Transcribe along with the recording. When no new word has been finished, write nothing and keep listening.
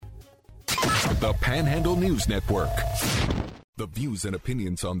the Panhandle News Network. The views and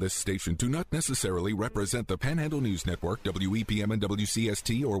opinions on this station do not necessarily represent the Panhandle News Network, WEPM and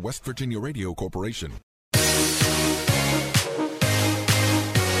WCST, or West Virginia Radio Corporation.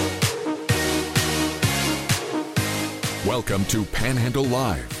 Welcome to Panhandle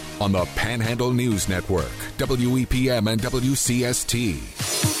Live on the Panhandle News Network, WEPM and WCST.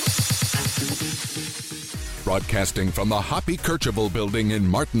 Broadcasting from the Hoppy Kercheval building in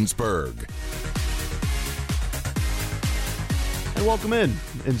Martinsburg. And welcome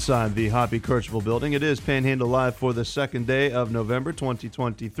inside the Hoppy Kercheval building. It is Panhandle Live for the second day of November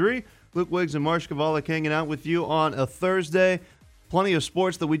 2023. Luke Wiggs and Marsh Kavalik hanging out with you on a Thursday. Plenty of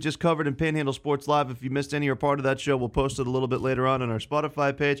sports that we just covered in Panhandle Sports Live. If you missed any or part of that show, we'll post it a little bit later on our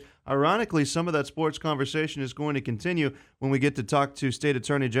Spotify page. Ironically, some of that sports conversation is going to continue when we get to talk to State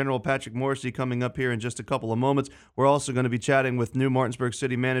Attorney General Patrick Morrisey coming up here in just a couple of moments. We're also going to be chatting with new Martinsburg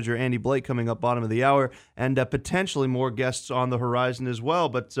City Manager Andy Blake coming up bottom of the hour, and potentially more guests on the horizon as well.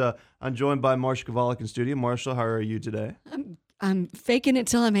 But I'm joined by Marsh Kavalik in studio. Marshall, how are you today? I'm faking it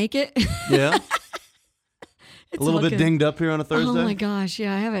till I make it. Yeah. A little bit dinged up here on a Thursday? Oh, my gosh.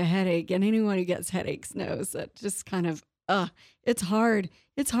 Yeah, I have a headache. And anyone who gets headaches knows that just kind of, it's hard.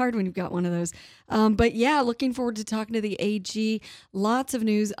 It's hard when you've got one of those. But, yeah, looking forward to talking to the AG. Lots of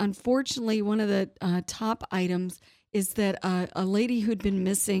news. Unfortunately, one of the top items is that a lady who'd been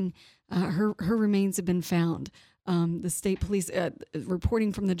missing, her remains have been found. The state police,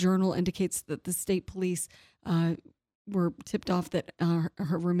 reporting from the Journal indicates that the state police were tipped off that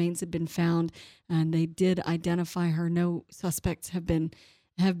her remains had been found, and they did identify her. No suspects have been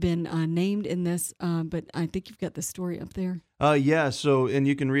named in this, but I think you've got the story up there. Yeah, so, and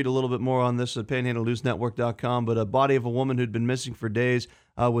you can read a little bit more on this at panhandlenewsnetwork.com, but a body of a woman who'd been missing for days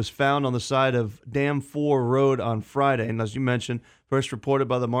was found on the side of Dam 4 Road on Friday, and as you mentioned, first reported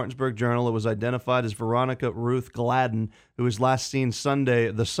by the Martinsburg Journal, it was identified as Veronica Ruth Gladden, who was last seen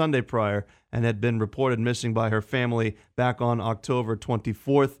the Sunday prior, and had been reported missing by her family back on October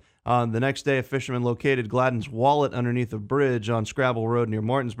 24th. The next day, a fisherman located Gladden's wallet underneath a bridge on Scrabble Road near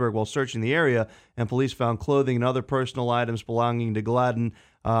Martinsburg while searching the area, and police found clothing and other personal items belonging to Gladden.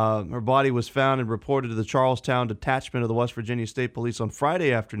 Her body was found and reported to the Charlestown Detachment of the West Virginia State Police on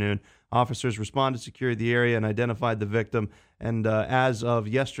Friday afternoon. Officers responded, secured the area, and identified the victim. And as of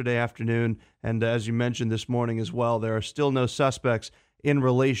yesterday afternoon, and as you mentioned this morning as well, there are still no suspects in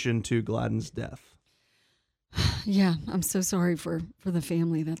relation to Gladden's death. Yeah, I'm so sorry for the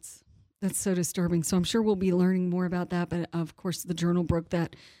family. That's so disturbing. So I'm sure we'll be learning more about that. But of course, the Journal broke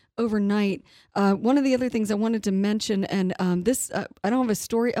that overnight. One of the other things I wanted to mention, and this I don't have a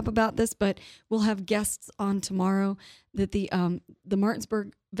story up about this, but we'll have guests on tomorrow. That the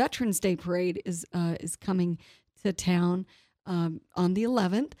Martinsburg Veterans Day Parade is coming to town on the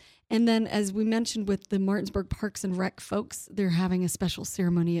 11th. And then, as we mentioned with the Martinsburg Parks and Rec folks, they're having a special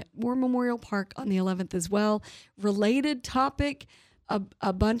ceremony at War Memorial Park on the 11th as well. Related topic,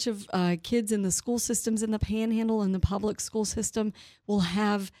 a bunch of kids in the school systems in the Panhandle and the public school system will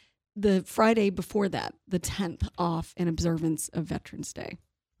have the Friday before that, the 10th, off in observance of Veterans Day.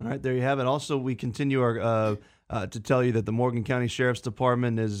 All right, there you have it. Also, we continue our to tell you that the Morgan County Sheriff's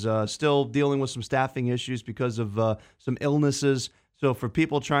Department is still dealing with some staffing issues because of some illnesses. So for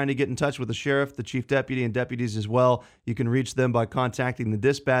people trying to get in touch with the sheriff, the chief deputy, and deputies as well, you can reach them by contacting the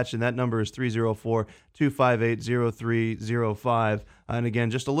dispatch, and that number is 304-258-0305. And again,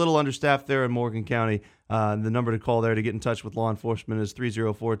 just a little understaffed there in Morgan County. The number to call there to get in touch with law enforcement is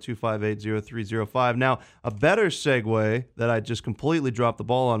 304-258-0305. Now, a better segue that I just completely dropped the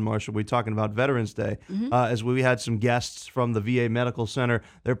ball on, Marshall, we're talking about Veterans Day, as we had some guests from the VA Medical Center.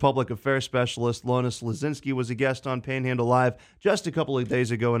 Their public affairs specialist, Lona Slazinski, was a guest on Panhandle Live just a couple of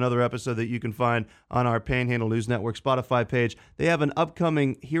days ago, another episode that you can find on our Panhandle News Network Spotify page. They have an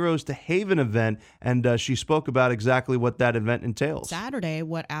upcoming Heroes to Haven event, and she spoke about exactly what that event entails. Saturday,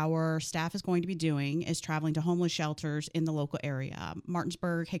 what our staff is going to be doing is traveling to homeless shelters in the local area,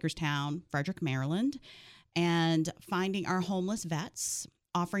 Martinsburg, Hagerstown, Frederick, Maryland, and finding our homeless vets,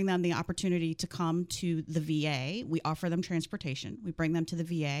 offering them the opportunity to come to the VA. We offer them transportation. We bring them to the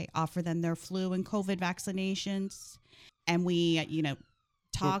VA, offer them their flu and COVID vaccinations, and we,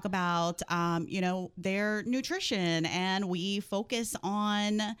 talk about, their nutrition, and we focus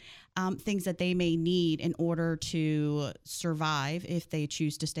on things that they may need in order to survive if they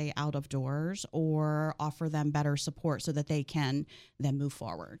choose to stay out of doors, or offer them better support so that they can then move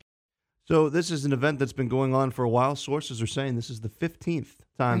forward. So this is an event that's been going on for a while. Sources are saying this is the 15th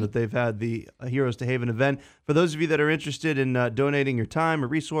time that they've had the Heroes to Haven event. For those of you that are interested in donating your time or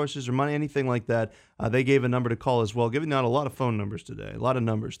resources or money, anything like that, they gave a number to call as well, giving out a lot of phone numbers today, a lot of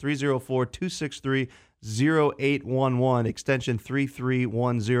numbers, 304-263-0811, extension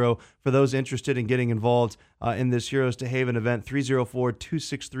 3310. For those interested in getting involved in this Heroes to Haven event,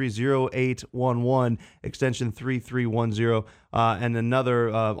 304-263-0811, extension 3310, and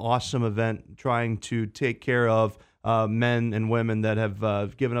another awesome event trying to take care of men and women that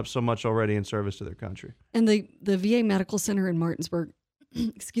have given up so much already in service to their country. And the VA Medical Center in Martinsburg,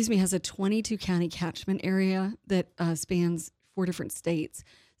 has a 22-county catchment area that spans 4 different states.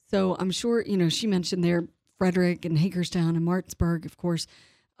 So I'm sure, she mentioned there Frederick and Hagerstown and Martinsburg, of course.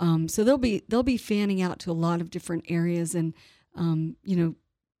 So they'll be fanning out to a lot of different areas and,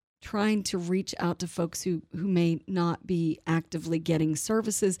 trying to reach out to folks who may not be actively getting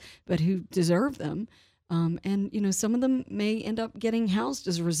services, but who deserve them. And some of them may end up getting housed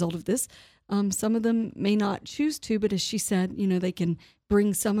as a result of this. Some of them may not choose to, but as she said, they can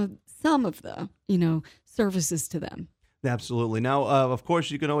bring some of the, services to them. Absolutely. Now, of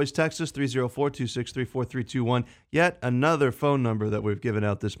course, you can always text us, 304-263-4321. Yet another phone number that we've given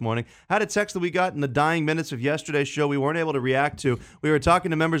out this morning. Had a text that we got in the dying minutes of yesterday's show we weren't able to react to. We were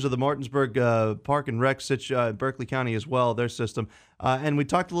talking to members of the Martinsburg Park and Rec, Berkeley County as well, their system, and we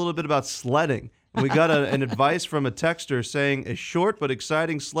talked a little bit about sledding. We got an advice from a texter saying a short but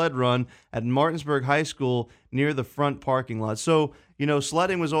exciting sled run at Martinsburg High School near the front parking lot. So,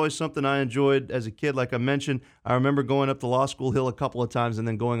 sledding was always something I enjoyed as a kid. Like I mentioned, I remember going up the Law School Hill a couple of times and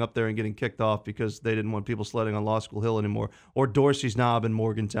then going up there and getting kicked off because they didn't want people sledding on Law School Hill anymore, or Dorsey's Knob in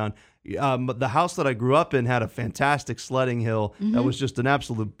Morgantown. But the house that I grew up in had a fantastic sledding hill that was just an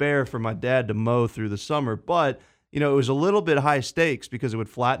absolute bear for my dad to mow through the summer. But it was a little bit high stakes because it would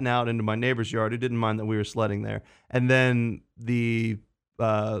flatten out into my neighbor's yard who didn't mind that we were sledding there. And then the,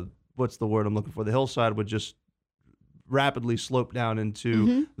 what's the word I'm looking for? The hillside would just rapidly slope down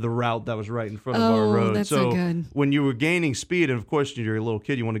into the route that was right in front of our road. That's so not good. When you were gaining speed, and of course you're a little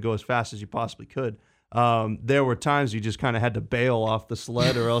kid, you want to go as fast as you possibly could. There were times you just kind of had to bail off the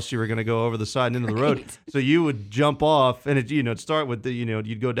sled or else you were going to go over the side and into the road. So you would jump off and it'd start with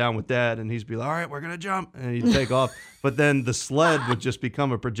you'd go down with Dad and he'd be like, all right, we're going to jump. And he'd take off. But then the sled would just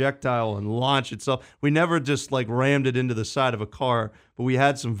become a projectile and launch itself. We never just rammed it into the side of a car, but we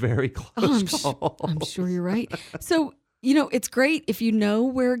had some very close calls. I'm sure you're right. So, it's great if you know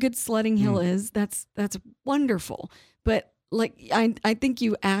where a good sledding hill is. That's wonderful. But I think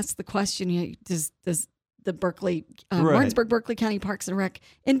you asked the question, does the Berkeley, Martinsburg Berkeley County Parks and Rec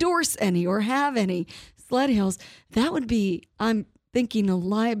endorse any or have any sled hills? That would be, I'm thinking, a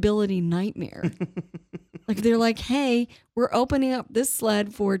liability nightmare. They're like, hey, we're opening up this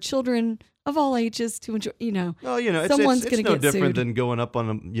sled for children of all ages to enjoy, someone's going to get no different sued. than going up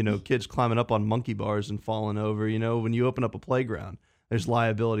on, kids climbing up on monkey bars and falling over. When you open up a playground, there's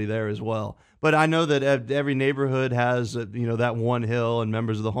liability there as well. But I know that every neighborhood has, that one hill, and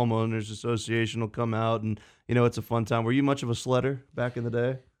members of the homeowners association will come out, and it's a fun time. Were you much of a sledder back in the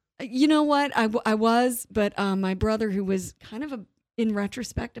day? You know what? I was, but my brother, who was kind of in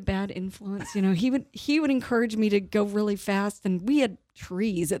retrospect, a bad influence. He would encourage me to go really fast, and we had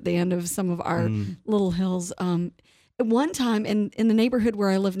trees at the end of some of our little hills. At one time, in the neighborhood where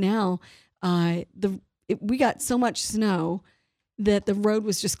I live now, we got so much snow that the road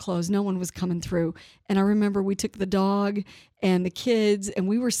was just closed. No one was coming through. And I remember we took the dog and the kids, and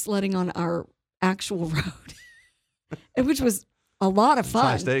we were sledding on our actual road, which was a lot of fun.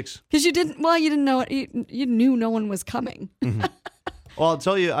 High stakes. Because you didn't know it. You knew no one was coming. Well, I'll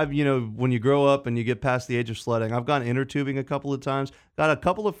tell you, when you grow up and you get past the age of sledding, I've gone inner tubing a couple of times. Got a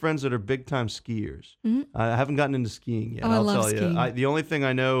couple of friends that are big time skiers. I haven't gotten into skiing yet. Oh, I'll I love tell skiing. you. The only thing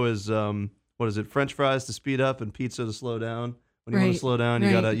I know is French fries to speed up and pizza to slow down. When you want to slow down,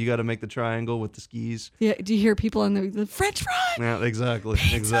 you gotta make the triangle with the skis. Yeah. Do you hear people on the French fry? Yeah, exactly,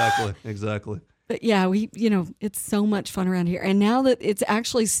 Pizza! exactly. But yeah, it's so much fun around here. And now that it's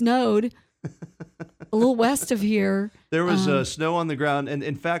actually snowed a little west of here. There was snow on the ground. And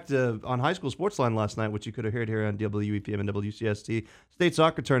in fact, on High School Sports Line last night, which you could have heard here on WEPM and WCST, state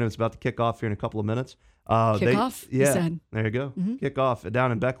soccer tournament's about to kick off here in a couple of minutes. Kickoff, you said. There you go. Kick off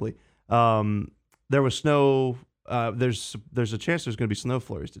down in Beckley. There was snow. There's a chance there's going to be snow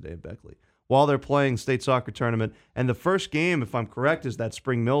flurries today in Beckley while they're playing state soccer tournament. And the first game, if I'm correct, is that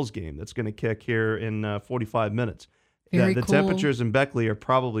Spring Mills game that's going to kick here in 45 minutes. Very the cool. temperatures in Beckley are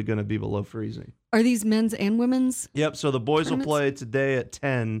probably going to be below freezing. Are these men's and women's? Yep. So the boys will play today at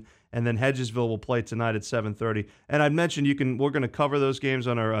 10, and then Hedgesville will play tonight at 7:30. And I'd mentioned we're going to cover those games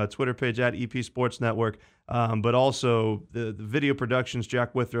on our Twitter page at EP Sports Network, but also the video productions.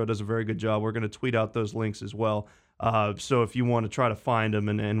 Jack Withrow does a very good job. We're going to tweet out those links as well. So if you want to try to find them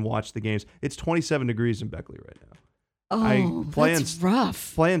and watch the games, it's 27 degrees in Beckley right now. Oh, that's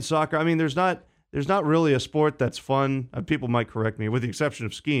rough. Playing soccer. I mean, there's not really a sport that's fun. People might correct me, with the exception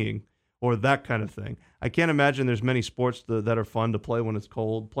of skiing or that kind of thing. I can't imagine there's many sports that are fun to play when it's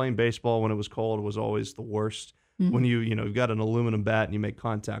cold. Playing baseball when it was cold was always the worst. Mm-hmm. When you've got an aluminum bat and you make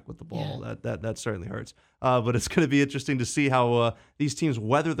contact with the ball, that certainly hurts. But it's going to be interesting to see how these teams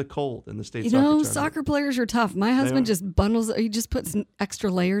weather the cold in the state soccer tournament. Soccer players are tough. My husband just bundles, he just puts extra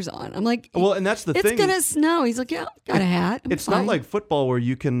layers on. I'm like, well, and that's the thing. It's going to snow. He's like, yeah, got a hat. It's fine. Not like football where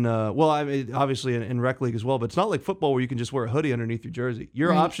you can, I mean, obviously in rec league as well, but it's not like football where you can just wear a hoodie underneath your jersey.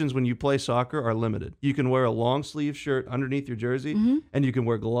 Your options when you play soccer are limited. You can wear a long sleeve shirt underneath your jersey, and you can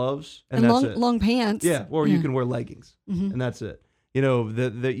wear gloves, and that's it. Long pants. Yeah, or you can wear leggings, and that's it.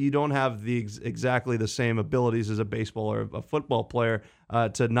 That you don't have exactly the same abilities as a baseball or a football player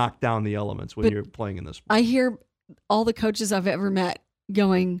to knock down the elements when you're playing in this sport. I hear all the coaches I've ever met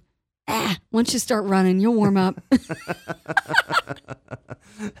going, once you start running, you'll warm up.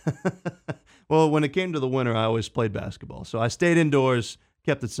 Well, when it came to the winter, I always played basketball. So I stayed indoors,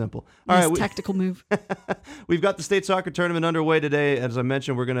 kept it simple. All right, tactical move. We've got the state soccer tournament underway today. As I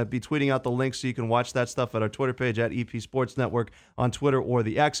mentioned, we're going to be tweeting out the links so you can watch that stuff at our Twitter page at EP Sports Network on Twitter or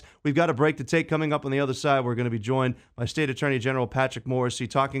the X. We've got a break to take. Coming up on the other side, we're going to be joined by State Attorney General Patrick Morrisey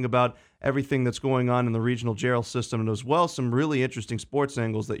talking about everything that's going on in the regional jail system, and as well some really interesting sports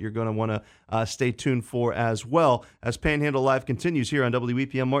angles that you're going to want to stay tuned for as well as Panhandle Live continues here on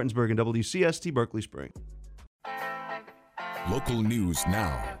WEPM Martinsburg and WCST Berkeley Spring. Local news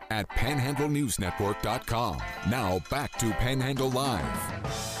now at panhandlenewsnetwork.com. Now back to Panhandle Live.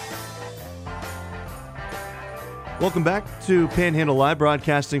 Welcome back to Panhandle Live,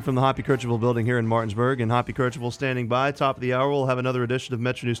 broadcasting from the Hoppy Kercheval building here in Martinsburg. And Hoppy Kercheval standing by. Top of the hour, we'll have another edition of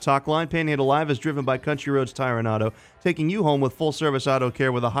Metro News Talk Line. Panhandle Live is driven by Country Roads Tire and Auto, taking you home with full-service auto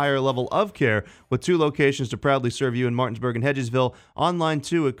care with a higher level of care, with 2 locations to proudly serve you in Martinsburg and Hedgesville. Online,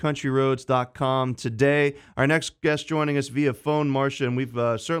 too, at countryroads.com today. Our next guest joining us via phone, Marcia, and we've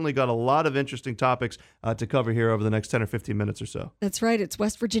certainly got a lot of interesting topics to cover here over the next 10 or 15 minutes or so. That's right. It's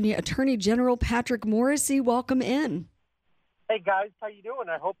West Virginia Attorney General Patrick Morrisey. Welcome in. Hey, guys. How you doing?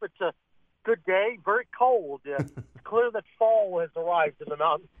 I hope it's a good day. Very cold. It's clear that fall has arrived in the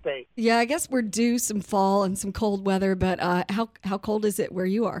Mountain State. Yeah, I guess we're due some fall and some cold weather, but how cold is it where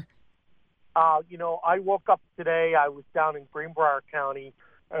you are? I woke up today. I was down in Greenbrier County,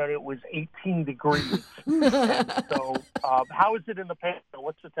 and it was 18 degrees. So how is it in the Panhandle?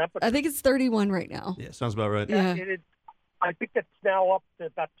 What's the temperature? I think it's 31 right now. Yeah, sounds about right. Yeah. I think it's now up to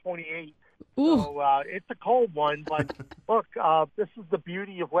about 28. Ooh. So it's a cold one, but look, this is the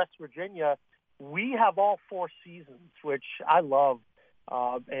beauty of West Virginia. We have all 4 seasons, which I love.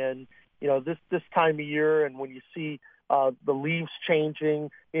 And this time of year, and when you see the leaves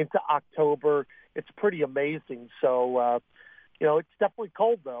changing into October, it's pretty amazing. So, it's definitely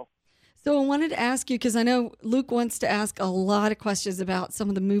cold, though. So I wanted to ask you, because I know Luke wants to ask a lot of questions about some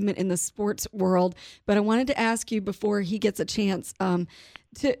of the movement in the sports world, but I wanted to ask you before he gets a chance.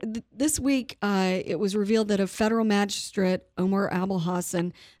 This week, it was revealed that a federal magistrate, Omar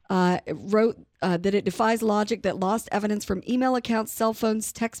Abulhassan, wrote that it defies logic that lost evidence from email accounts, cell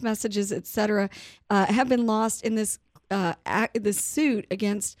phones, text messages, etc., have been lost in this suit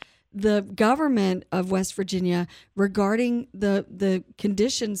against the government of West Virginia regarding the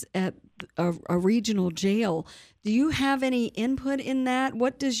conditions at a regional jail. Do you have any input in that?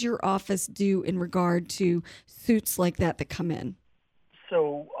 What does your office do in regard to suits like that come in?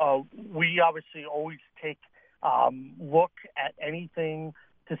 So we obviously always take look at anything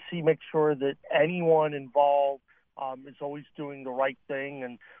to make sure that anyone involved is always doing the right thing,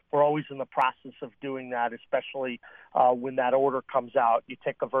 and we're always in the process of doing that, especially when that order comes out. You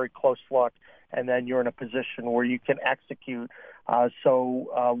take a very close look, and then you're in a position where you can execute.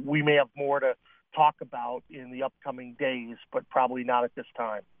 So we may have more to talk about in the upcoming days, but probably not at this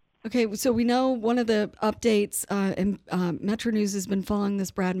time. Okay, so we know one of the updates, and Metro News has been following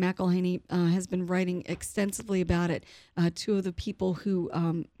this. Brad McElhaney has been writing extensively about it. 2 of the people who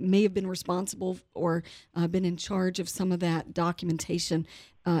may have been responsible or been in charge of some of that documentation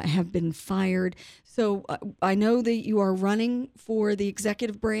have been fired. So I know that you are running for the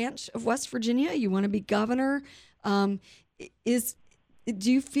executive branch of West Virginia. You want to be governor. Do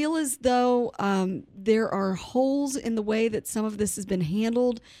you feel as though there are holes in the way that some of this has been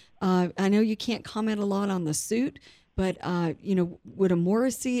handled? I know you can't comment a lot on the suit, but would a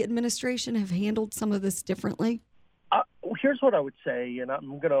Morrisey administration have handled some of this differently? Here's what I would say, and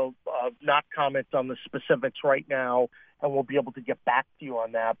I'm going to not comment on the specifics right now, and we'll be able to get back to you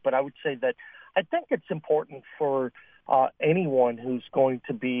on that. But I would say that I think it's important for anyone who's going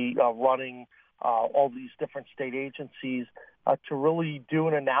to be running all these different state agencies to really do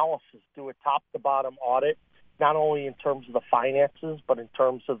an analysis, do a top-to-bottom audit, not only in terms of the finances, but in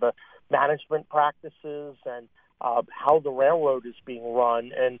terms of the management practices and how the railroad is being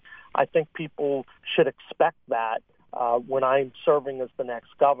run. And I think people should expect that when I'm serving as the next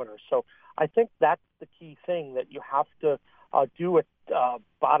governor. So I think that's the key thing, that you have to do a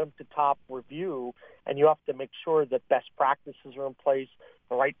bottom-to-top review, and you have to make sure that best practices are in place,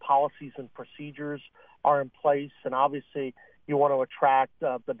 the right policies and procedures are in place, and obviously you want to attract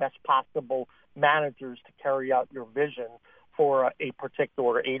the best possible managers to carry out your vision for a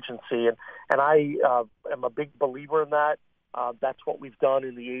particular agency. And I am a big believer in that. That's what we've done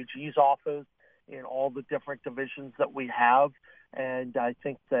in the AG's office, in all the different divisions that we have. And I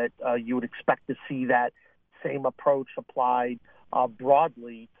think that you would expect to see that same approach applied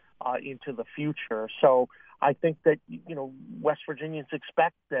broadly into the future. So I think that, West Virginians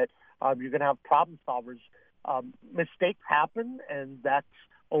expect that you're going to have problem solvers. Mistakes happen, and that's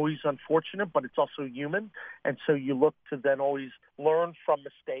always unfortunate, but it's also human. And so you look to then always learn from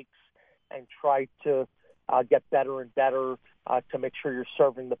mistakes and try to get better and better to make sure you're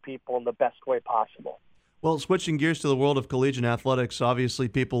serving the people in the best way possible. Well, switching gears to the world of collegiate athletics, obviously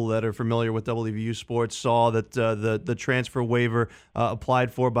people that are familiar with WVU sports saw that the transfer waiver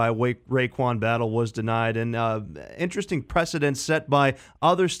applied for by Raekwon Battle was denied. And interesting precedent set by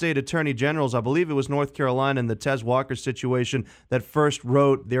other state attorney generals. I believe it was North Carolina in the Tez Walker situation that first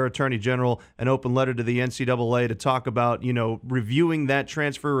wrote their attorney general an open letter to the NCAA to talk about, reviewing that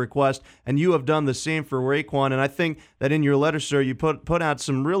transfer request. And you have done the same for Raekwon. And I think that in your letter, sir, you put out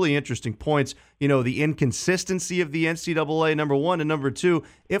some really interesting points. The inconsistency of the NCAA, number one, and number two,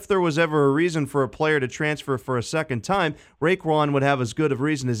 if there was ever a reason for a player to transfer for a second time, Raekwon would have as good of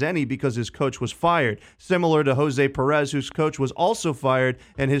reason as any because his coach was fired. Similar to Jose Perez, whose coach was also fired,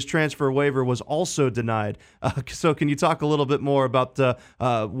 and his transfer waiver was also denied. So can you talk a little bit more about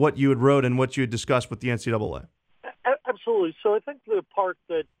what you had wrote and what you had discussed with the NCAA? Absolutely. So I think the part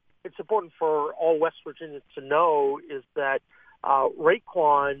that it's important for all West Virginians to know is that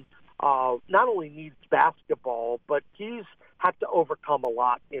Raekwon not only needs basketball, but he's had to overcome a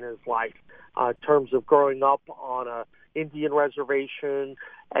lot in his life in terms of growing up on a Indian reservation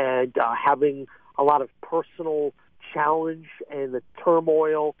and having a lot of personal challenge and the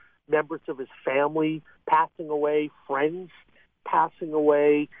turmoil, members of his family passing away, friends passing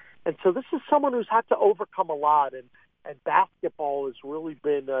away. And so this is someone who's had to overcome a lot, and basketball has really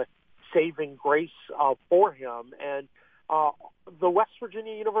been a saving grace for him. And the West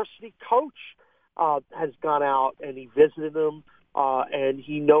Virginia University coach has gone out and he visited him, and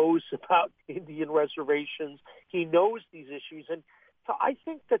he knows about Indian reservations. He knows these issues. And so I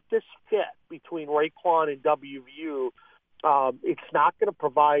think that this fit between Raekwon and WVU, it's not going to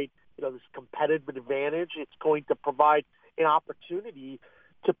provide this competitive advantage. It's going to provide an opportunity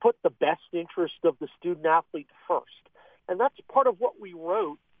to put the best interest of the student-athlete first. And that's part of what we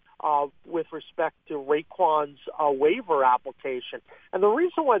wrote with respect to Raekwon's waiver application. And the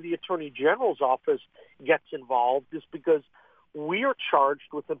reason why the Attorney General's office gets involved is because we are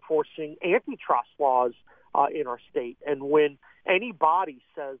charged with enforcing antitrust laws in our state. And when any body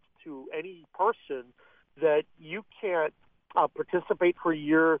says to any person that you can't participate for a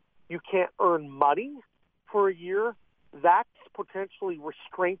year, you can't earn money for a year, that's potentially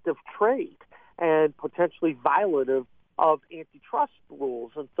restraint of trade and potentially violative of antitrust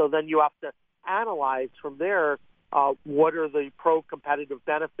rules. And so then you have to analyze from there what are the pro-competitive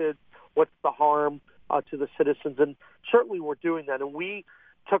benefits, what's the harm to the citizens. And certainly we're doing that. And we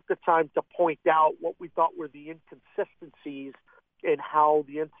took the time to point out what we thought were the inconsistencies in how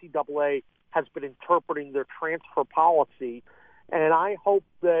the NCAA has been interpreting their transfer policy. And I hope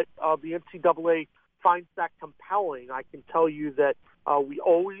that the NCAA finds that compelling. I can tell you that we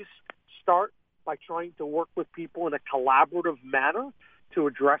always start by trying to work with people in a collaborative manner to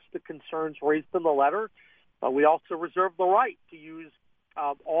address the concerns raised in the letter. We also reserve the right to use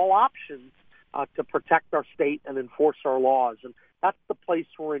all options to protect our state and enforce our laws. And that's the place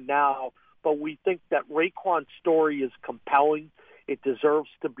we're in now. But we think that Raekwon's story is compelling. It deserves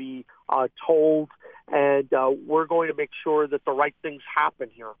to be told. And we're going to make sure that the right things happen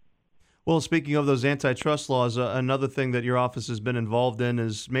here. Well, speaking of those antitrust laws, another thing that your office has been involved in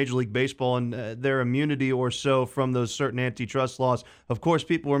is Major League Baseball and their immunity or so from those certain antitrust laws. Of course,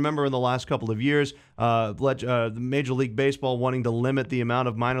 people remember in the last couple of years, the Major League Baseball wanting to limit the amount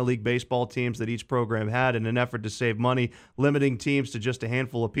of minor league baseball teams that each program had in an effort to save money, limiting teams to just a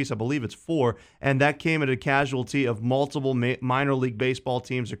handful apiece. I believe it's 4. And that came at a casualty of multiple minor league baseball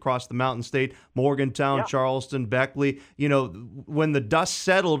teams across the Mountain State, Morgantown, Charleston, Beckley. You know, when the dust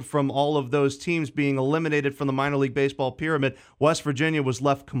settled from all of those teams being eliminated from the minor league baseball pyramid, West Virginia was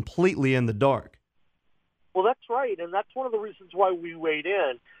left completely in the dark. Well, that's right, and that's one of the reasons why we weighed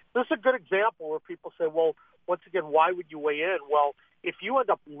in. This is a good example where people say, well, once again, why would you weigh in? Well, if you end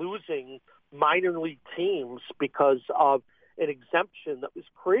up losing minor league teams because of an exemption that was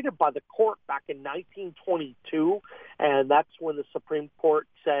created by the court back in 1922, and that's when the Supreme Court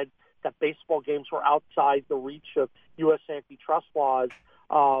said that baseball games were outside the reach of U.S. antitrust laws,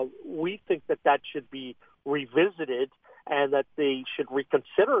 we think that that should be revisited and that they should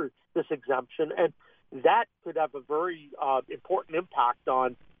reconsider this exemption. And that could have a very important impact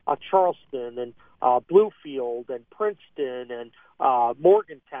on Charleston and Bluefield and Princeton and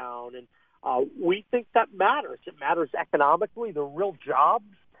Morgantown. And we think that matters. It matters economically. They're real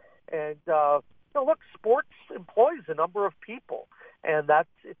jobs. And, look, sports employs a number of people. And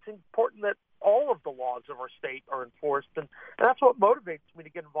it's important that all of the laws of our state are enforced. And that's what motivates me to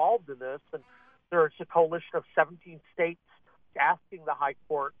get involved in this. And there's a coalition of 17 states asking the High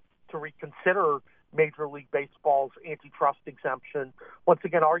Court to reconsider Major League Baseball's antitrust exemption, once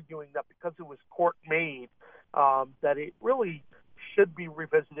again arguing that because it was court-made, that it really should be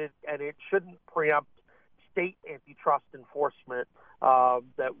revisited and it shouldn't preempt state antitrust enforcement,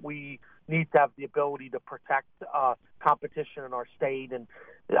 that we need to have the ability to protect competition in our state. And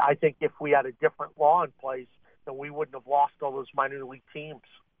I think if we had a different law in place, then we wouldn't have lost all those minor league teams.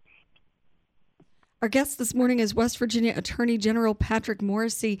 Our guest this morning is West Virginia Attorney General Patrick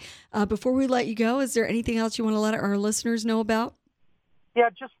Morrisey. Before we let you go, is there anything else you want to let our listeners know about? Yeah,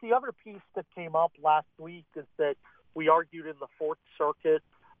 just the other piece that came up last week is that we argued in the Fourth Circuit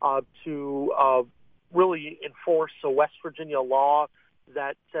to really enforce a West Virginia law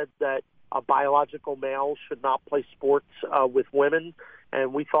that said that biological males should not play sports with women.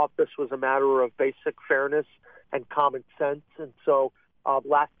 And we thought this was a matter of basic fairness and common sense. And so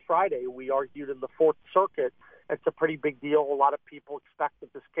last Friday, we argued in the Fourth Circuit. It's a pretty big deal. A lot of people expect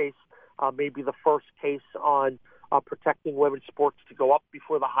that this case may be the first case on protecting women's sports to go up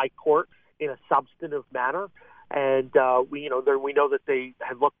before the High Court in a substantive manner. And we know that they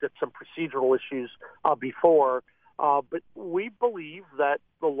had looked at some procedural issues before. But we believe that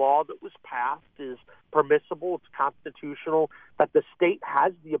the law that was passed is permissible, it's constitutional, that the state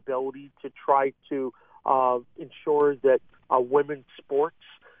has the ability to try to ensure that women's sports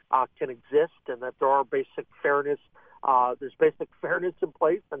can exist and that there are basic fairness, there's basic fairness in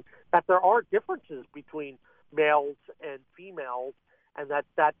place, and that there are differences between males and females, and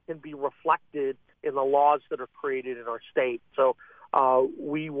that can be reflected in the laws that are created in our state. So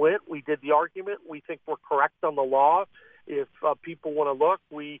we did the argument. We think we're correct on the law. If people want to look,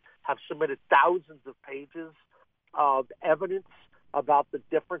 we have submitted thousands of pages of evidence about the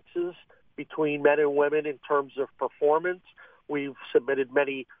differences between men and women in terms of performance. We've submitted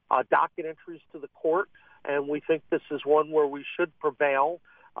many docket entries to the court, and we think this is one where we should prevail,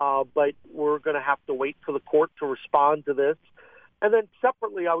 but we're going to have to wait for the court to respond to this. And then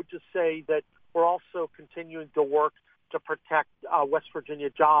separately, I would just say that we're also continuing to work to protect West Virginia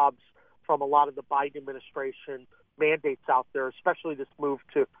jobs from a lot of the Biden administration mandates out there, especially this move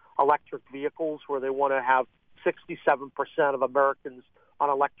to electric vehicles, where they want to have 67% of Americans on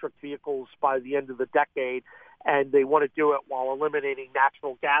electric vehicles by the end of the decade. And they want to do it while eliminating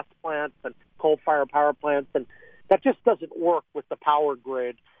natural gas plants and coal-fired power plants. And that just doesn't work with the power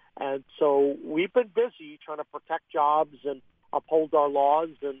grid. And so we've been busy trying to protect jobs and uphold our laws,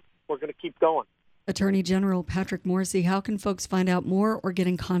 and we're going to keep going. Attorney General Patrick Morrisey, how can folks find out more or get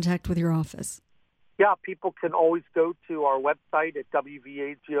in contact with your office? Yeah, people can always go to our website at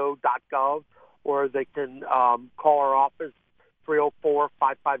wvago.gov, or they can call our office,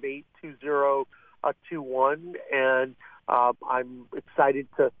 304-558-2021. And I'm excited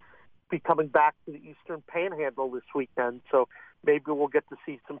to be coming back to the Eastern Panhandle this weekend. So maybe we'll get to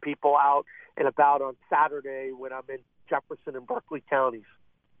see some people out and about on Saturday when I'm in Jefferson and Berkeley counties.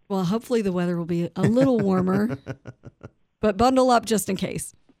 Well, hopefully the weather will be a little warmer, but bundle up just in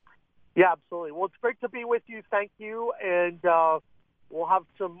case. Yeah, absolutely. Well, it's great to be with you. Thank you. And we'll have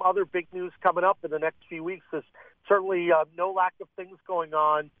some other big news coming up in the next few weeks. There's certainly no lack of things going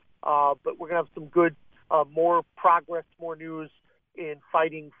on, but we're going to have some good, more progress, more news in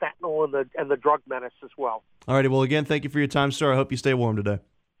fighting fentanyl and the drug menace as well. All righty. Well, again, thank you for your time, sir. I hope you stay warm today.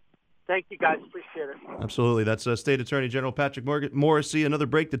 Thank you, guys. Appreciate it. Absolutely. That's State Attorney General Patrick Morrisey. Another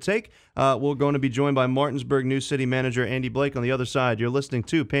break to take. We're going to be joined by Martinsburg New City Manager Andy Blake on the other side. You're listening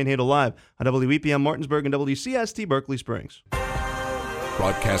to Panhandle Live on WEPM Martinsburg and WCST Berkeley Springs.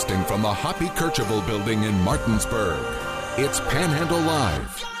 Broadcasting from the Hoppy Kercheval Building in Martinsburg, it's Panhandle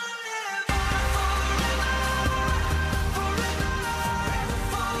Live.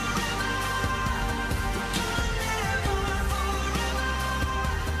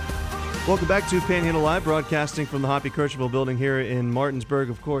 Welcome back to Panhandle Live, broadcasting from the Hoppy Kercheval Building here in Martinsburg.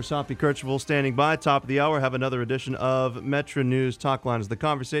 Of course, Hoppy Kercheval standing by. Top of the hour, have another edition of Metro News Talk Line as the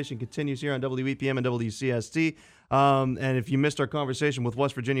conversation continues here on WEPM and WCST. And if you missed our conversation with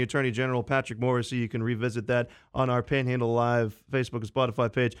West Virginia Attorney General Patrick Morrisey, you can revisit that on our Panhandle Live Facebook and Spotify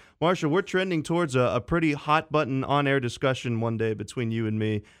page. Marsha, we're trending towards a pretty hot-button on-air discussion one day between you and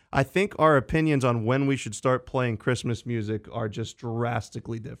me. I think our opinions on when we should start playing Christmas music are just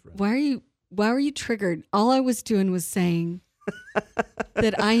drastically different. Why were you triggered? All I was doing was saying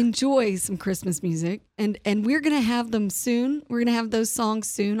that I enjoy some Christmas music, and we're going to have them soon. We're going to have those songs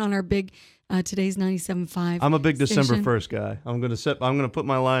soon on our big today's 97.5. I'm a big station. December 1st guy. I'm going to put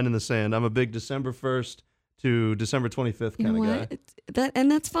my line in the sand. I'm a big December 1st to December 25th kind of guy.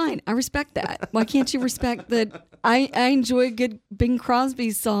 That's fine. I respect that. Why can't you respect that? I enjoy a good Bing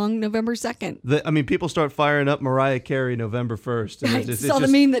Crosby song November 2nd. People start firing up Mariah Carey November 1st. And I saw the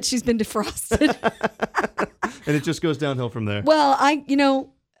meme that she's been defrosted. And it just goes downhill from there. Well, I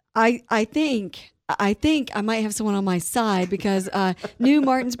think I might have someone on my side because new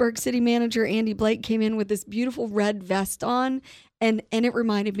Martinsburg City Manager Andy Blake came in with this beautiful red vest on, and it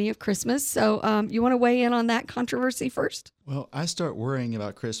reminded me of Christmas. So you want to weigh in on that controversy first? Well, I start worrying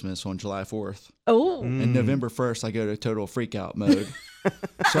about Christmas on July 4th. Oh. And November 1st, I go to total freak out mode.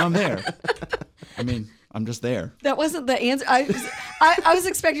 So I'm there. I'm just there. That wasn't the answer. I was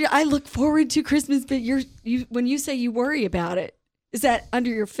expecting, I look forward to Christmas, but when you say you worry about it, is that under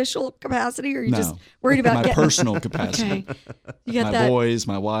your official capacity, or are you just worried about my personal capacity? Okay. You got my boys,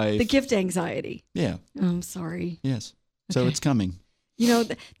 my wife. The gift anxiety. Yeah. Oh, I'm sorry. Yes. So it's coming.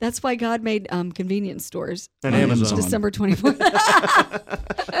 That's why God made convenience stores. And Amazon. December 24th.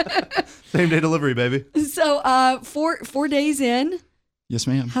 Same day delivery, baby. So 4 days in. Yes,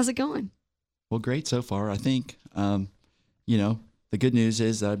 ma'am. How's it going? Well, great so far, I think. The good news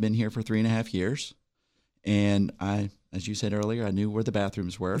is that I've been here for 3.5 years. And as you said earlier, I knew where the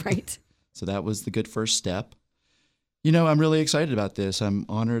bathrooms were. Right. So that was the good first step. I'm really excited about this. I'm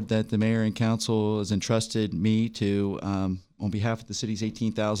honored that the mayor and council has entrusted me to, on behalf of the city's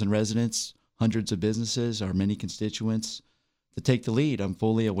 18,000 residents, hundreds of businesses, our many constituents, to take the lead. I'm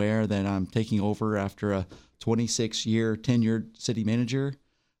fully aware that I'm taking over after a 26-year tenured city manager.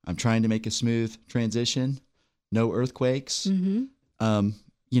 I'm trying to make a smooth transition, no earthquakes. Mm-hmm.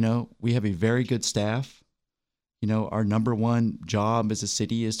 We have a very good staff. Our number one job as a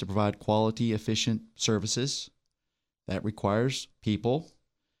city is to provide quality, efficient services. That requires people,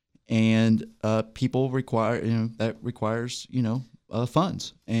 and people require, that requires,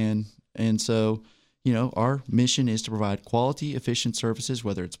 funds. And so, our mission is to provide quality, efficient services,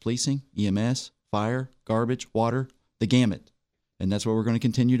 whether it's policing, EMS, fire, garbage, water, the gamut. And that's what we're going to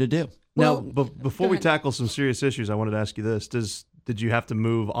continue to do. Now, before we tackle some serious issues, I wanted to ask you this. Did you have to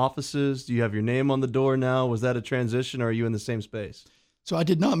move offices? Do you have your name on the door now? Was that a transition, or are you in the same space? So I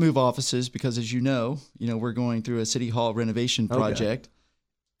did not move offices because, as you know, we're going through a city hall renovation project,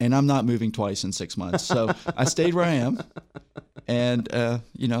 and I'm not moving twice in 6 months. So I stayed where I am. And,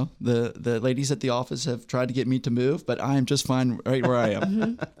 the ladies at the office have tried to get me to move, but I am just fine right where I am.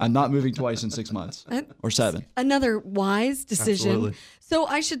 Mm-hmm. I'm not moving twice in 6 months or 7. Another wise decision. Absolutely. So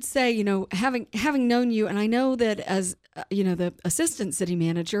I should say, having known you, and I know that as, the assistant city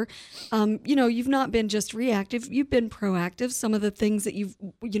manager, you've not been just reactive, you've been proactive. Some of the things that you've,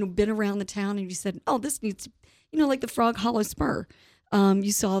 been around the town and you said, oh, this needs, like the Frog Hollow Spur.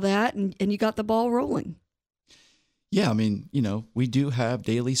 You saw that and you got the ball rolling. Yeah, we do have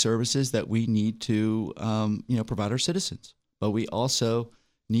daily services that we need to, provide our citizens. But we also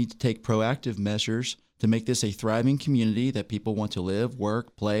need to take proactive measures to make this a thriving community that people want to live,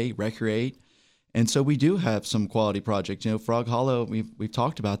 work, play, recreate. And so we do have some quality projects. Frog Hollow, we've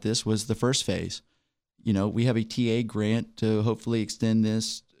talked about this, was the first phase. We have a TA grant to hopefully extend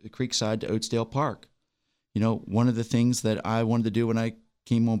this Creekside to Oatsdale Park. One of the things that I wanted to do when I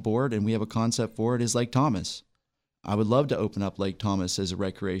came on board, and we have a concept for it, is Lake Thomas. I would love to open up Lake Thomas as a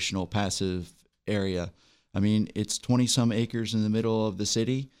recreational passive area. It's 20-some acres in the middle of the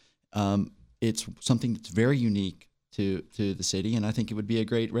city. It's something that's very unique to the city, and I think it would be a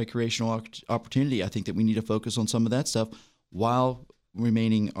great recreational opportunity. I think that we need to focus on some of that stuff while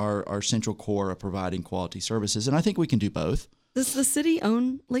remaining our central core of providing quality services, and I think we can do both. Does the city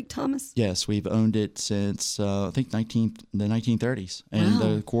own Lake Thomas? Yes, we've owned it since I think the 1930s, and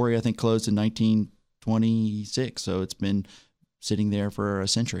Wow. the quarry I think closed in 1926, so it's been sitting there for a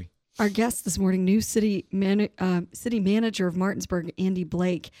century. Our guest this morning, new city manager of Martinsburg, Andy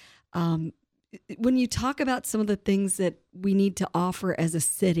Blake. When you talk about some of the things that we need to offer as a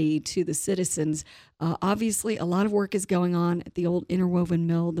city to the citizens, obviously a lot of work is going on at the old interwoven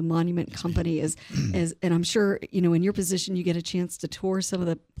mill. The Monument Company is, and I'm sure, in your position, you get a chance to tour some of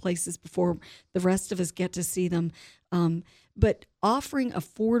the places before the rest of us get to see them. But offering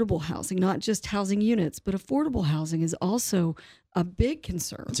affordable housing, not just housing units, but affordable housing is also a big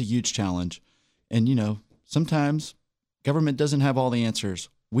concern. It's a huge challenge. And, sometimes government doesn't have all the answers.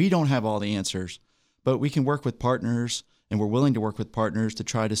 We don't have all the answers, but we can work with partners, and we're willing to work with partners to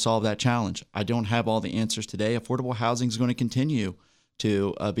try to solve that challenge. I don't have all the answers today. Affordable housing is going to continue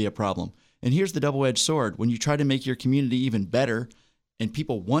to be a problem. And here's the double-edged sword. When you try to make your community even better and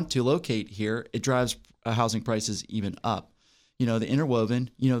people want to locate here, it drives housing prices even up. The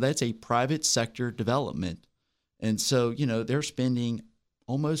interwoven, that's a private sector development. And so, they're spending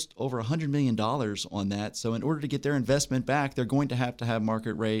almost over $100 million on that. So in order to get their investment back, they're going to have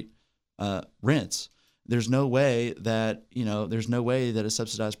market rate rents. There's no way that, a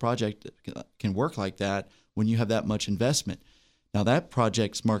subsidized project can work like that when you have that much investment. Now that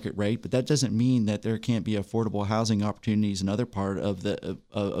project's market rate, but that doesn't mean that there can't be affordable housing opportunities in other part of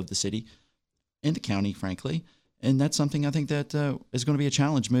the city, in the county, frankly. And that's something I think that is going to be a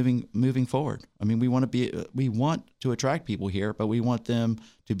challenge moving forward. I mean, we want to attract people here, but we want them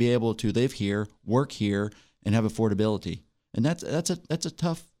to be able to live here, work here, and have affordability. And that's a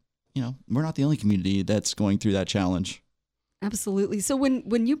tough. We're not the only community that's going through that challenge. Absolutely. So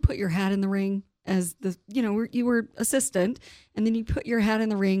when you put your hat in the ring as you were assistant, and then you put your hat in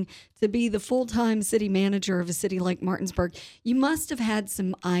the ring to be the full-time city manager of a city like Martinsburg, you must have had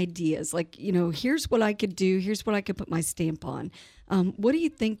some ideas like, here's what I could do, here's what I could put my stamp on. What are you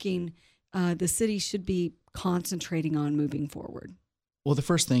thinking the city should be concentrating on moving forward? Well, the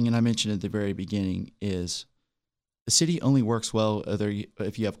first thing, and I mentioned at the very beginning, is the city only works well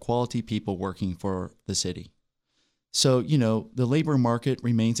if you have quality people working for the city. So, the labor market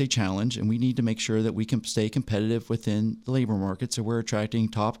remains a challenge, and we need to make sure that we can stay competitive within the labor market, so we're attracting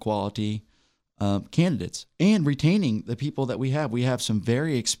top quality candidates and retaining the people that we have. We have some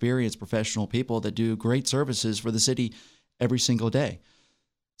very experienced professional people that do great services for the city every single day.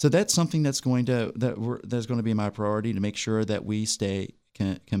 So that's something that's going to be my priority, to make sure that we stay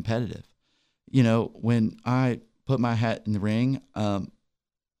competitive. When I put my hat in the ring,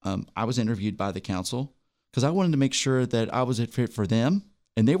 I was interviewed by the council, because I wanted to make sure that I was a fit for them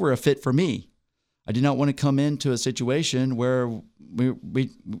and they were a fit for me. I did not want to come into a situation where we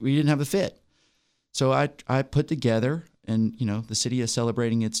didn't have a fit. So I put together, and the city is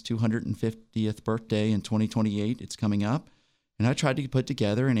celebrating its 250th birthday in 2028. It's coming up. And I tried to put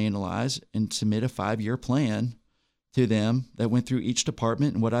together and analyze and submit a 5-year plan to them that went through each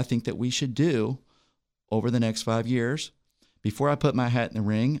department and what I think that we should do over the next 5 years. Before I put my hat in the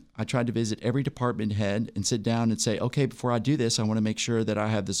ring, I tried to visit every department head and sit down and say, okay, before I do this, I want to make sure that I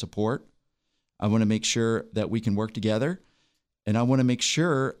have the support. I want to make sure that we can work together. And I want to make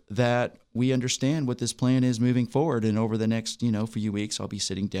sure that we understand what this plan is moving forward. And over the next, few weeks, I'll be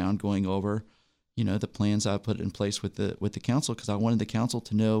sitting down going over, the plans I put in place with the council, because I wanted the council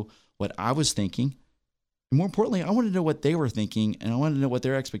to know what I was thinking. And more importantly, I wanted to know what they were thinking, and I wanted to know what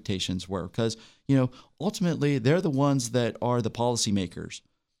their expectations were, because, ultimately they're the ones that are the policymakers.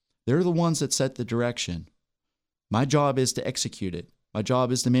 They're the ones that set the direction. My job is to execute it. My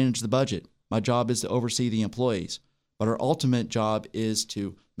job is to manage the budget. My job is to oversee the employees. But our ultimate job is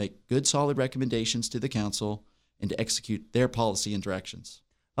to make good, solid recommendations to the council and to execute their policy and directions.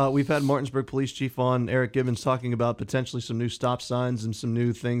 We've had Martinsburg Police Chief on, Eric Gibbons, talking about potentially some new stop signs and some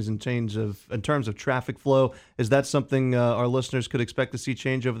new things in terms of traffic flow. Is that something our listeners could expect to see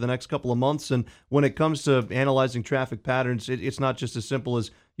change over the next couple of months? And when it comes to analyzing traffic patterns, it's not just as simple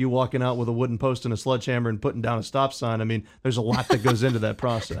as you walking out with a wooden post and a sledgehammer and putting down a stop sign. I mean, there's a lot that goes into that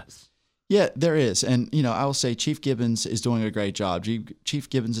process. Yeah, there is. And, I will say Chief Gibbons is doing a great job. Chief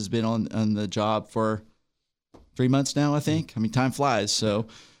Gibbons has been on the job for 3 months now, I think. I mean, time flies. So,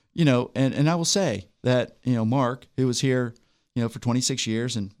 and I will say that, Mark, who was here, for 26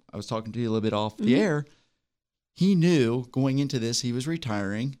 years, and I was talking to you a little bit off the air, he knew going into this he was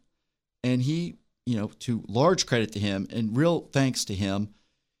retiring, and he, to large credit to him and real thanks to him,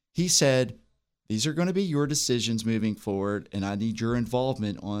 he said, these are going to be your decisions moving forward, and I need your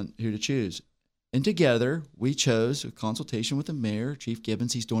involvement on who to choose. And together, we chose a consultation with the mayor, Chief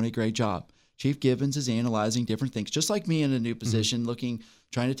Gibbons. He's doing a great job. Chief Gibbons is analyzing different things, just like me in a new position,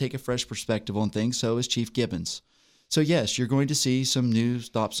 trying to take a fresh perspective on things. So is Chief Gibbons. So yes, you're going to see some new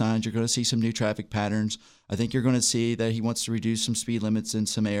stop signs. You're going to see some new traffic patterns. I think you're going to see that he wants to reduce some speed limits in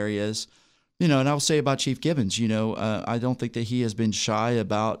some areas. And I'll say about Chief Gibbons, I don't think that he has been shy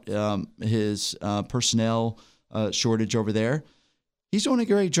about his personnel shortage over there. He's doing a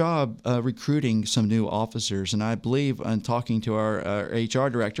great job recruiting some new officers. And I believe in talking to our HR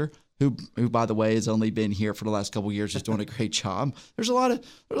director, who by the way has only been here for the last couple of years, is doing a great job. There's a lot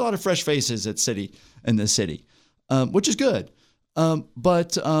of fresh faces in the city, which is good.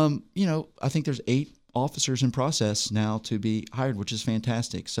 But I think there's 8 officers in process now to be hired, which is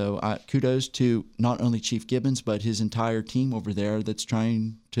fantastic. So kudos to not only Chief Gibbons, but his entire team over there that's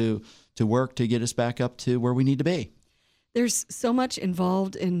trying to work to get us back up to where we need to be. There's so much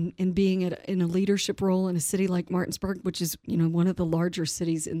involved in being in a leadership role in a city like Martinsburg, which is one of the larger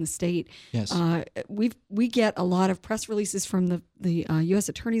cities in the state. Yes, we get a lot of press releases from the U.S.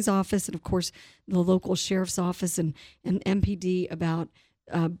 Attorney's Office and of course the local sheriff's office and MPD about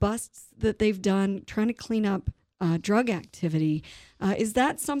busts that they've done trying to clean up drug activity. Is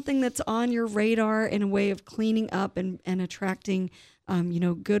that something that's on your radar in a way of cleaning up and attracting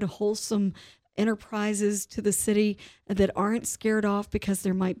good, wholesome enterprises to the city that aren't scared off because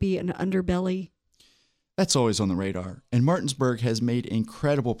there might be an underbelly? That's always on the radar. And Martinsburg has made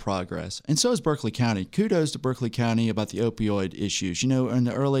incredible progress. And so has Berkeley County. Kudos to Berkeley County about the opioid issues. In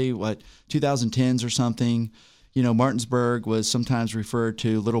the early, 2010s or something, Martinsburg was sometimes referred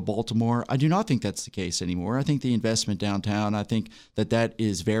to Little Baltimore. I do not think that's the case anymore. I think the investment downtown, I think that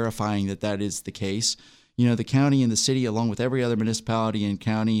is verifying that is the case. The county and the city, along with every other municipality and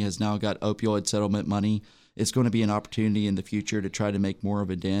county, has now got opioid settlement money. It's going to be an opportunity in the future to try to make more of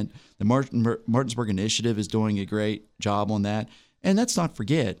a dent. The Martinsburg Initiative is doing a great job on that. And let's not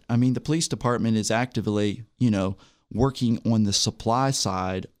forget, the police department is actively, working on the supply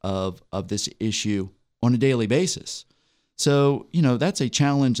side of this issue on a daily basis. So, that's a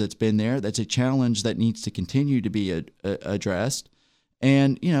challenge that's been there. That's a challenge that needs to continue to be addressed.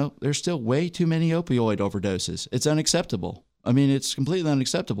 And, there's still way too many opioid overdoses. It's unacceptable. It's completely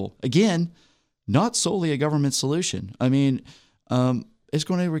unacceptable. Again, not solely a government solution. It's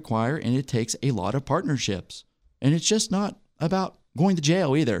going to require, and it takes a lot of partnerships. And it's just not about going to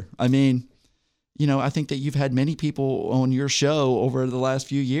jail either. I think that you've had many people on your show over the last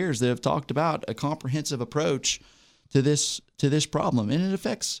few years that have talked about a comprehensive approach to this problem. And it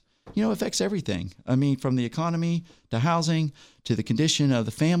affects everything. From the economy to housing to the condition of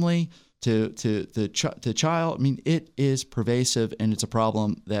the family to the child. It is pervasive, and it's a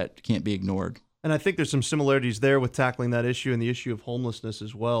problem that can't be ignored. And I think there's some similarities there with tackling that issue and the issue of homelessness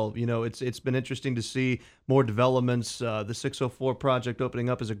as well. It's been interesting to see more developments. The 604 project opening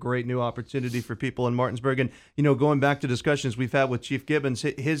up is a great new opportunity for people in Martinsburg. And, going back to discussions we've had with Chief Gibbons,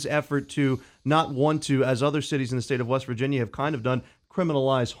 his effort to not want to, as other cities in the state of West Virginia have kind of done,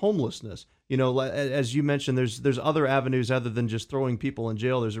 criminalize homelessness. As you mentioned, there's other avenues other than just throwing people in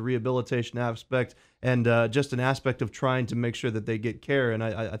jail. There's a rehabilitation aspect and just an aspect of trying to make sure that they get care. And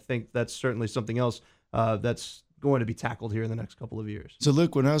I think that's certainly something else that's going to be tackled here in the next couple of years. So,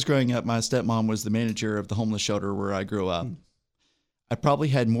 Luke, when I was growing up, my stepmom was the manager of the homeless shelter where I grew up. I probably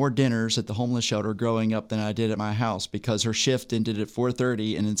had more dinners at the homeless shelter growing up than I did at my house because her shift ended at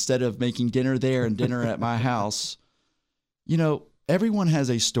 4:30. And instead of making dinner there and dinner at my house, everyone has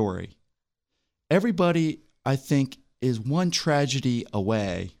a story. Everybody, I think, is one tragedy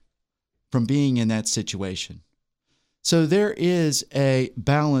away from being in that situation. So there is a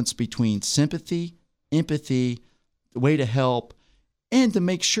balance between sympathy, empathy, the way to help, and to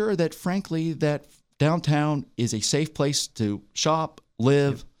make sure that, frankly, that downtown is a safe place to shop,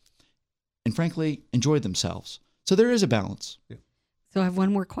 live, and, frankly, enjoy themselves. So there is a balance. Yeah. So I have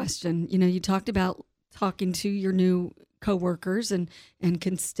one more question. You talked about talking to your new coworkers and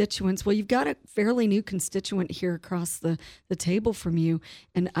constituents. Well, you've got a fairly new constituent here across the table from you.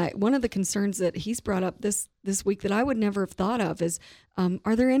 And one of the concerns that he's brought up this week that I would never have thought of is,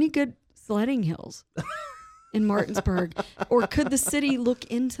 are there any good sledding hills in Martinsburg? Or could the city look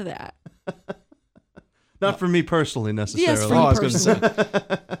into that? Not for me personally, necessarily. Yes, for you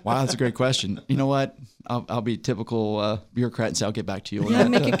personally. Wow, that's a great question. You know what? I'll be typical bureaucrat and say I'll get back to you on that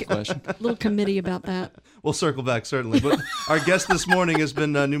make a question. Little committee about that. We'll circle back, certainly. But our guest this morning has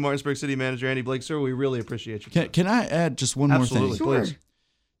been new Martinsburg City Manager Andy Blake. Sir, we really appreciate you. Can I add just one more thing? Absolutely, please.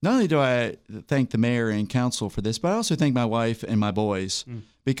 Not only do I thank the mayor and council for this, but I also thank my wife and my boys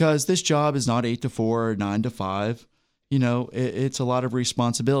because this job is not 8 to 4 or 9 to 5. It's a lot of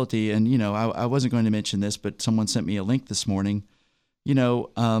responsibility. And, I wasn't going to mention this, but someone sent me a link this morning.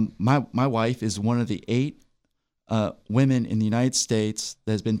 My wife is one of the 8 women in the United States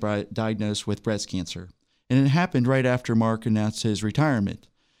that has been diagnosed with breast cancer. And it happened right after Mark announced his retirement.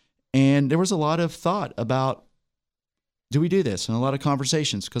 And there was a lot of thought about, do we do this? And a lot of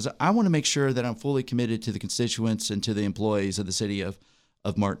conversations, because I want to make sure that I'm fully committed to the constituents and to the employees of the city of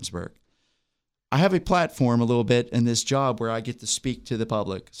Martinsburg. I have a platform a little bit in this job where I get to speak to the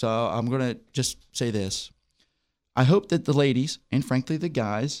public. So I'm going to just say this. I hope that the ladies, and frankly the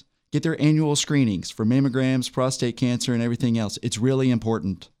guys, get their annual screenings for mammograms, prostate cancer, and everything else. It's really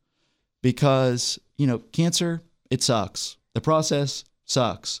important because, cancer, it sucks. The process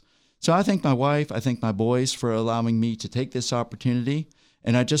sucks. So I thank my wife, I thank my boys for allowing me to take this opportunity.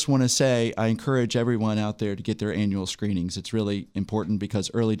 And I just want to say, I encourage everyone out there to get their annual screenings. It's really important because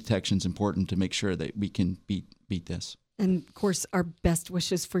early detection is important to make sure that we can beat this. And of course, our best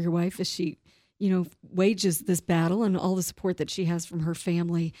wishes for your wife as she, wages this battle and all the support that she has from her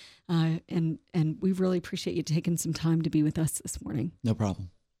family. And we really appreciate you taking some time to be with us this morning. No problem.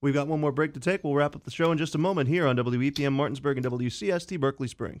 We've got one more break to take. We'll wrap up the show in just a moment here on WEPM Martinsburg and WCST Berkeley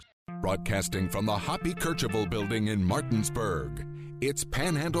Springs. Broadcasting from the Hoppy Kercheval building in Martinsburg, it's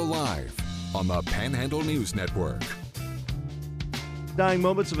Panhandle Live on the Panhandle News Network. Dying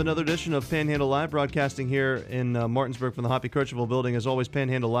moments of another edition of Panhandle Live, broadcasting here in Martinsburg from the Hoppy Kercheval building. As always,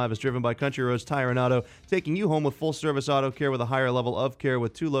 Panhandle Live is driven by Country Roads Tire and Auto, taking you home with full-service auto care with a higher level of care,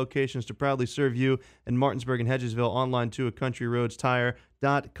 with 2 locations to proudly serve you in Martinsburg and Hedgesville. Online too at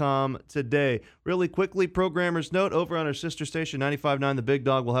countryroadstire.com today. Really quickly, programmers note, over on our sister station 95.9 The Big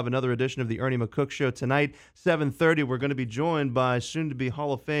Dog, we'll have another edition of the Ernie McCook Show tonight, 7:30. We're going to be joined by soon-to-be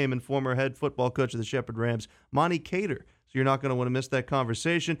Hall of Fame and former head football coach of the Shepherd Rams, Monty Cater. So you're not going to want to miss that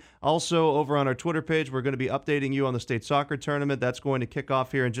conversation. Also, over on our Twitter page, we're going to be updating you on the state soccer tournament. That's going to kick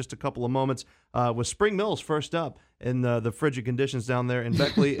off here in just a couple of moments with Spring Mills first up in the frigid conditions down there in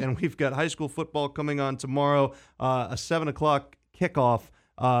Beckley. And we've got high school football coming on tomorrow, a 7 o'clock kickoff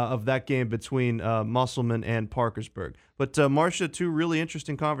of that game between Musselman and Parkersburg. But, Marcia, 2 really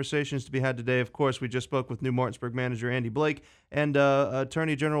interesting conversations to be had today. Of course, we just spoke with new Martinsburg manager Andy Blake and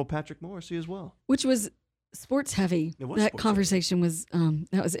Attorney General Patrick Morrisey as well. Which was sports heavy. That conversation was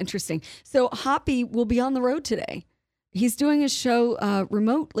that was interesting. So Hoppy will be on the road today. He's doing his show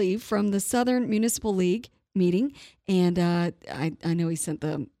remotely from the Southern Municipal League meeting, and I know he sent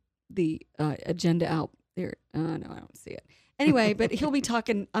the agenda out there. No, I don't see it. Anyway, but he'll be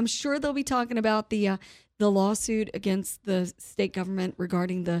talking. I'm sure they'll be talking about the lawsuit against the state government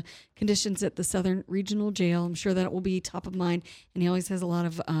regarding the conditions at the Southern Regional Jail. I'm sure that will be top of mind, and he always has a lot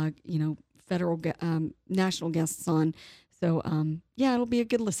of federal national guests on. So, it'll be a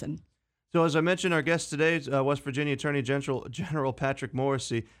good listen. So as I mentioned, our guest today is West Virginia Attorney General Patrick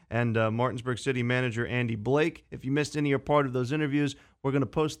Morrisey and Martinsburg City Manager Andy Blake. If you missed any or part of those interviews, we're going to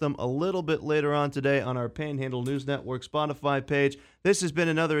post them a little bit later on today on our Panhandle News Network Spotify page. This has been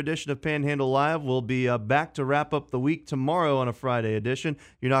another edition of Panhandle Live. We'll be back to wrap up the week tomorrow on a Friday edition.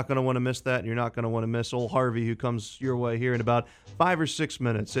 You're not going to want to miss that, and you're not going to want to miss old Harvey, who comes your way here in about 5 or 6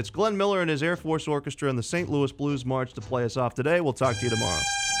 minutes. It's Glenn Miller and his Air Force Orchestra and the St. Louis Blues March to play us off today. We'll talk to you tomorrow.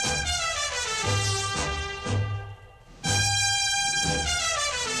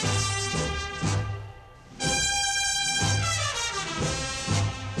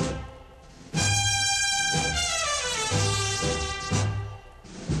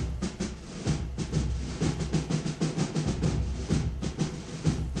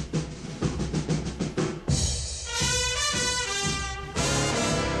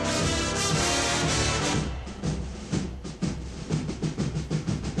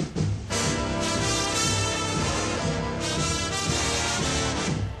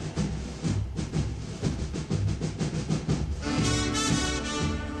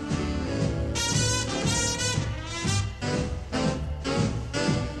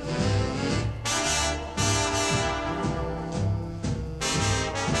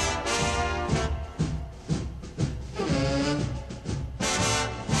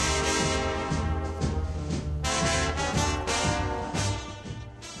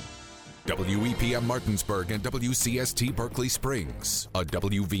 WEPM Martinsburg and WCST Berkeley Springs, a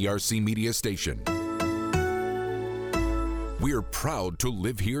WVRC media station. We're proud to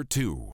live here too.